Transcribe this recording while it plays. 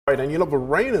Right, and the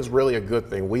rain is really a good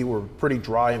thing. We were pretty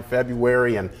dry in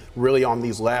February and really on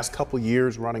these last couple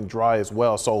years running dry as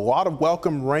well. So a lot of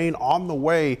welcome rain on the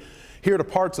way here to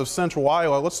parts of central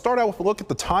Iowa. Let's start out with a look at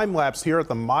the time lapse here at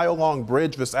the mile-long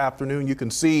bridge this afternoon. You can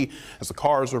see as the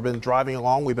cars have been driving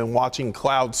along, we've been watching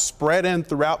clouds spread in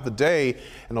throughout the day,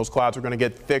 and those clouds are going to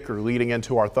get thicker leading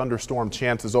into our thunderstorm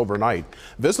chances overnight.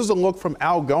 This is a look from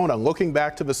Algona, looking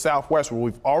back to the southwest where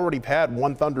we've already had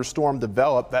one thunderstorm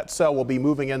develop. That cell will be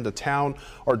moving into town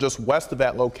or just west of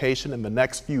that location in the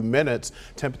next few minutes.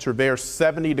 Temperature there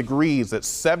 70 degrees. It's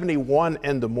 71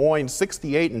 in Des Moines,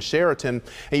 68 in Sheraton,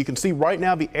 and you can see right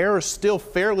now the air is still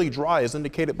fairly dry, as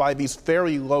indicated by these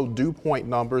fairly low dew point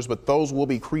numbers, but those will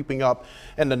be creeping up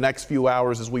in the next few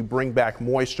hours as we bring back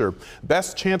moisture.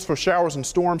 Best chance for showers and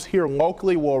storms here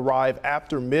locally will arrive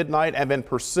after midnight and then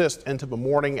persist into the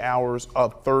morning hours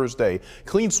of Thursday.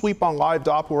 Clean sweep on live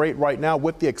Doppler 8 right now,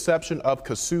 with the exception of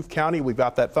Kossuth County. We've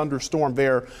got that thunderstorm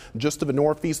there just to the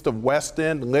northeast of West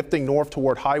End, lifting north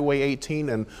toward Highway 18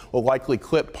 and will likely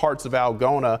clip parts of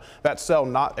Algona. That cell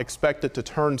not expected to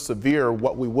turn severe.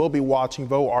 What we will be watching,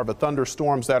 though, are the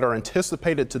thunderstorms that are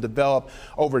anticipated to develop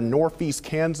over northeast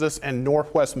Kansas and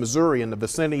northwest Missouri in the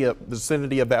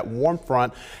vicinity of that warm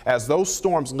front. As those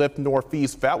storms lift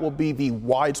northeast, that will be the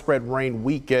widespread rain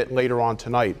we get later on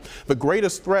tonight. The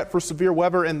greatest threat for severe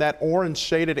weather in that orange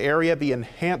shaded area, the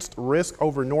enhanced risk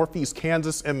over northeast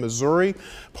Kansas and Missouri.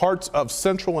 Parts of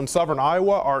central and southern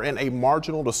Iowa are in a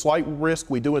marginal to slight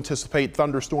risk. We do anticipate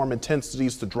thunderstorm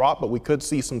intensities to drop, but we could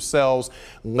see some cells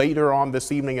later on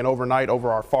this evening and overnight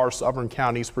over our far southern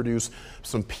counties produce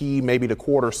some pea, maybe to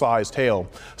quarter-sized hail.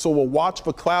 So we'll watch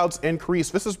the clouds increase.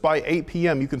 This is by 8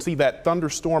 p.m. You can see that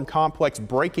thunderstorm complex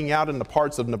breaking out into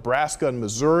parts of Nebraska and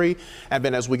Missouri. And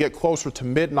then as we get closer to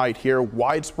midnight here,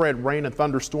 widespread rain and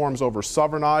thunderstorms over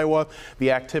southern Iowa.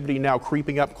 The activity now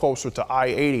creeping up closer to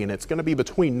I-80, and it's going to be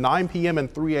between 9 p.m. and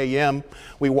 3 a.m.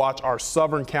 We watch our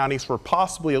southern counties for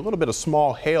possibly a little bit of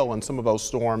small hail in some of those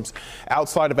storms.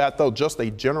 Outside of that, though, just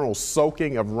a general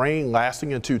soaking of rain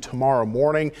lasting into tomorrow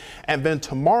morning. And then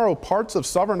tomorrow, parts of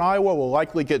southern Iowa will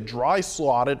likely get dry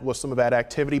slotted with some of that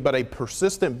activity, but a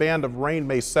persistent band of rain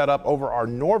may set up over our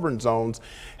northern zones,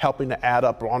 helping to add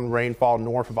up on rainfall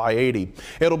north of I-80.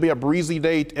 It'll be a breezy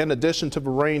day in addition to the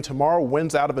rain tomorrow.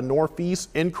 Winds out of the northeast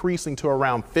increasing to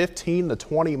around 15 to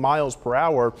 20 miles per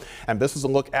hour. And this is a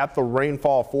look at the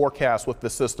rainfall forecast with the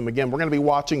system. Again, we're going to be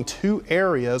watching two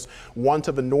areas, one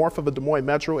to the north of the Des Moines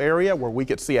metro area where we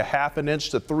could see a half an inch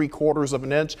to 3/4 of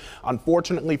an inch.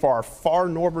 Unfortunately for our far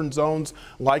northern zones,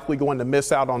 likely going to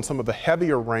miss out on some of the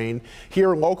heavier rain.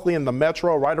 Here locally in the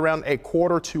metro, right around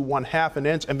 1/4 to 1/2 an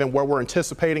inch, and then where we're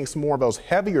anticipating some more of those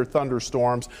heavier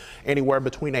thunderstorms, anywhere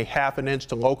between 1/2 an inch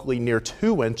to locally near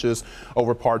 2 inches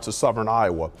over parts of southern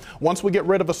Iowa. Once we get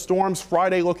rid of the storms,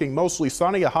 Friday looking mostly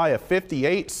sunny, a high of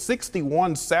 58,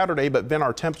 61 Saturday, but then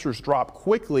our temperatures drop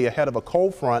quickly ahead of a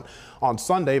cold front on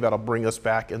Sunday. That'll bring us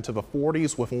back into the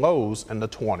 40s with lows in the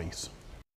 20s.